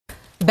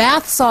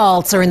Bath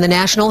salts are in the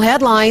national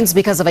headlines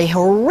because of a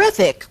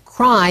horrific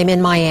crime in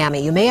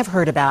Miami. You may have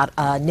heard about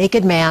a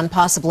naked man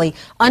possibly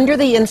under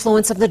the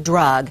influence of the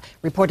drug,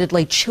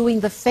 reportedly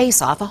chewing the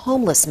face off a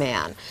homeless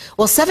man.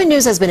 Well, 7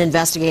 News has been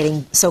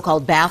investigating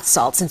so-called bath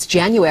salts since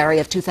January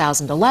of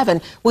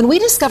 2011 when we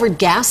discovered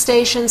gas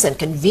stations and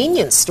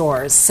convenience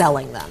stores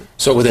selling them.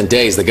 So within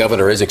days, the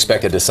governor is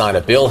expected to sign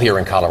a bill here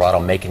in Colorado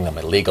making them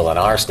illegal in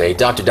our state.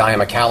 Dr. Diane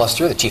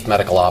McAllister, the chief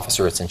medical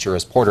officer at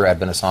Centura's Porter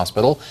Adventist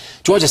Hospital,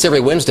 joins us every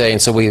Wednesday,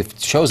 and so we've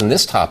chosen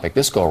this topic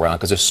this go-around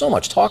because there's so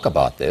much talk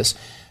about this.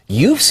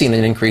 You've seen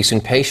an increase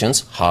in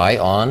patients high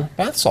on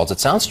bath salts.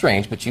 It sounds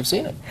strange, but you've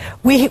seen it.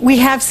 We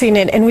have seen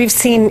it, and we've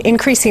seen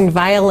increasing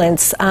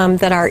violence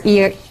that our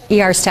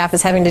ER staff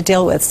is having to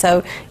deal with.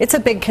 So it's a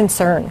big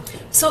concern.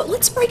 So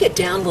let's break it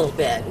down a little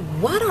bit.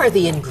 What are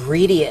the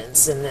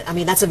ingredients? I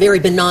mean, that's a very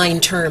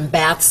benign term,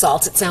 bath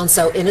salts. It sounds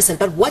so innocent,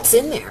 but what's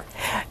in there?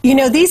 You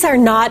know, these are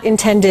not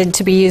intended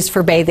to be used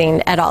for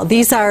bathing at all.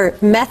 These are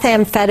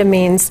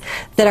methamphetamines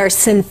that are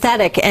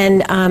synthetic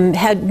and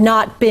had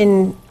not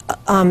been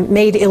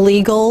made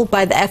illegal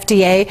by the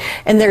FDA,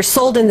 and they're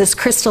sold in this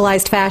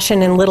crystallized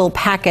fashion in little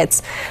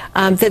packets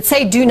that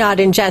say do not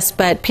ingest,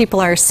 but people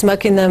are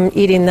smoking them,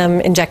 eating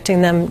them,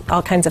 injecting them,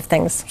 all kinds of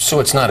things. So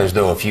it's not as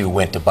though if you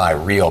went to buy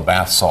real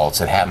bath salts,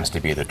 it happens to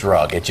be the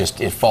drug. It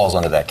falls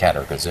under that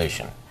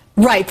categorization.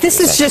 Right. This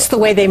is just the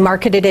way they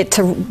marketed it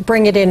to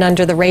bring it in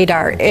under the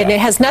radar. Yeah. And it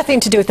has nothing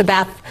to do with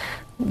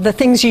the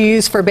things you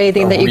use for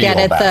bathing that you get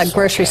at the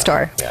grocery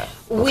store. Yeah.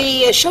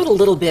 We showed a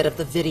little bit of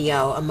the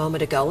video a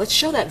moment ago. Let's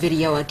show that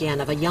video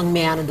again of a young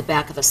man in the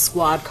back of a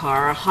squad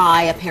car,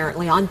 high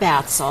apparently on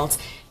bath salts.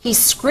 He's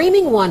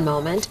screaming one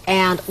moment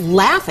and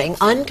laughing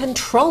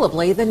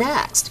uncontrollably the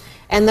next.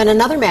 And then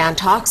another man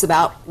talks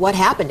about what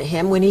happened to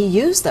him when he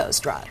used those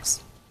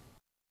drugs.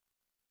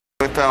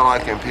 It felt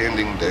like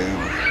impending doom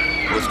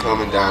was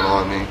coming down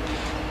on me,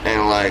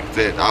 and like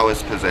that I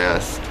was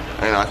possessed,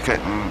 and I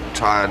couldn't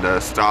try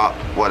to stop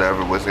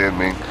whatever was in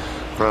me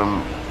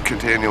from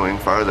continuing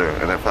further,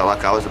 and it felt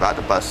like I was about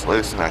to bust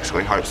loose and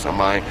actually hurt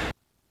somebody.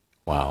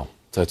 Wow,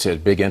 so it's a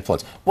big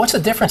influence. What's the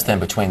difference then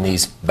between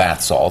these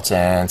bath salts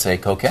and, say,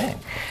 cocaine?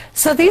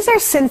 So these are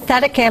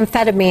synthetic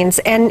amphetamines,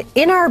 and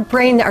in our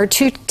brain are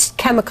two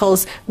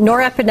chemicals,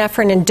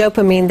 norepinephrine and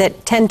dopamine,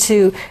 that tend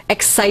to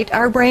excite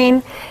our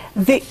brain.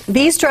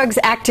 These drugs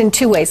act in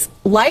two ways.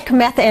 Like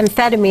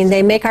methamphetamine,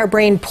 they make our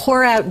brain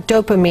pour out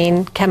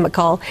dopamine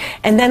chemical,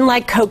 and then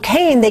like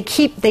cocaine, they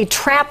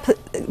trap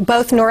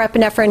both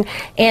norepinephrine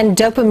and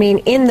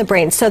dopamine in the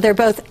brain. So they're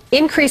both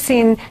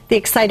increasing the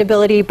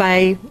excitability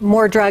by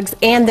more drugs,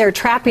 and they're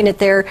trapping it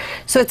there.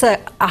 So it's a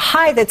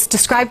high that's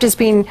described as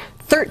being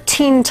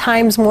 13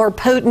 times more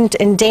potent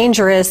and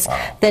dangerous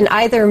than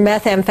either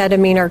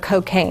methamphetamine or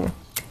cocaine.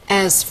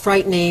 As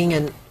frightening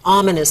and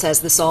ominous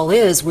as this all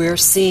is, we're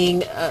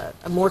seeing a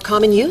more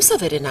common use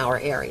of it in our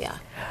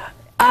area.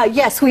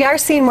 Yes, we are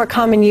seeing more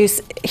common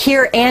use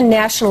here and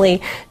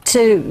nationally.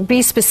 To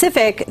be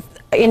specific,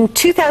 in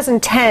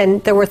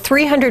 2010, there were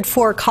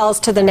 304 calls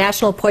to the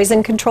National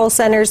Poison Control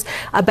Centers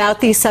about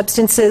these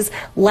substances.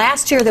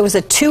 Last year, there was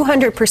a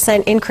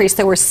 200% increase.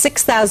 There were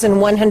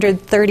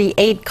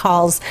 6,138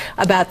 calls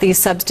about these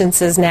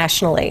substances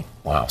nationally.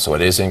 Wow, so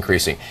it is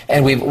increasing.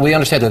 And we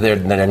understand that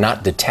they're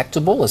not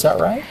detectable, is that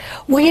right?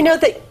 Well, you know,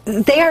 that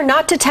they are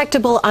not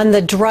detectable on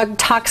the drug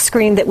tox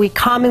screen that we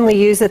commonly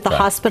use at the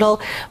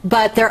hospital,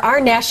 but there are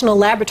national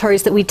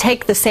laboratories that we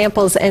take the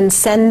samples and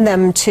send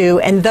them to,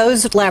 and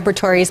those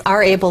laboratories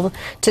are able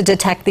to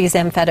detect these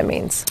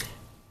amphetamines.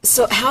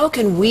 So how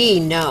can we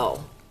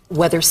know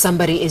whether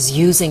somebody is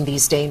using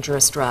these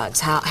dangerous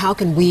drugs? How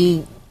can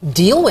we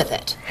deal with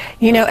it?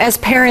 You know, as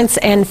parents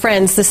and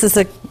friends, this is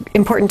an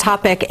important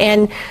topic,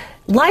 and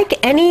like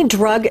any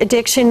drug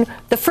addiction,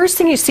 the first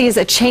thing you see is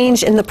a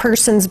change in the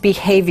person's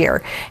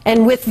behavior.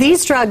 And with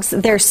these drugs,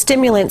 they're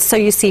stimulants, so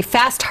you see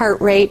fast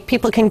heart rate,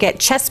 people can get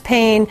chest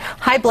pain,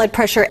 high blood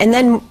pressure, and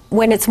then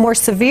when it's more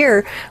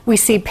severe, we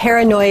see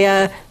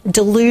paranoia,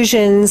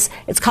 delusions.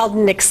 It's called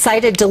an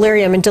excited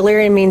delirium, and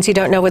delirium means you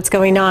don't know what's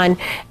going on.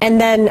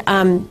 And then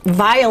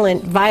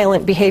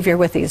violent behavior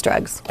with these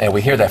drugs. And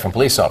we hear that from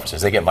police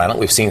officers. They get violent.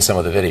 We've seen some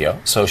of the video.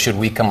 So should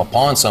we come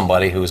upon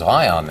somebody who's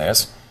high on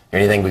this,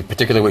 anything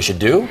particular we should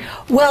do?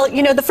 Well,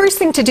 you know, the first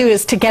thing to do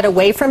is to get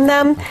away from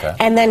them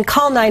and then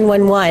call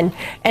 911.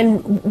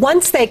 And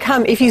once they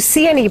come, if you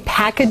see any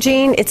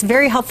packaging, it's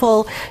very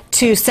helpful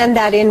to send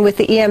that in with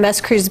the EMS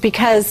crews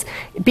because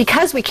we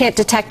can't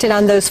detect it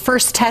on those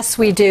first tests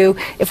we do.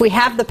 If we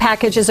have the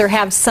packages or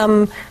have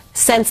some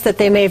sense that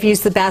they may have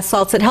used the bath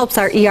salts, it helps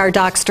our ER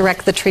docs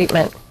direct the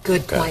treatment.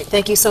 Good point.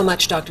 Thank you so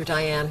much, Dr.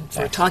 Diane,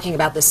 for talking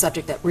about this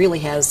subject that really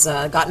has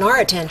gotten our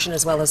attention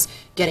as well as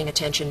getting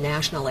attention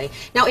nationally.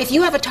 Now, if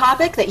you have a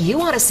topic that you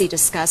want to see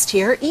discussed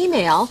here,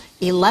 email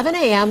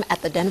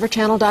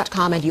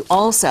 11am@thedenverchannel.com, and you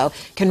also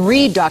can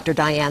read Dr.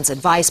 Diane's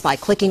advice by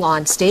clicking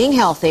on Staying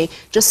Healthy.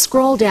 Just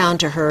scroll down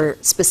to her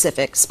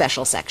specific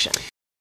special section.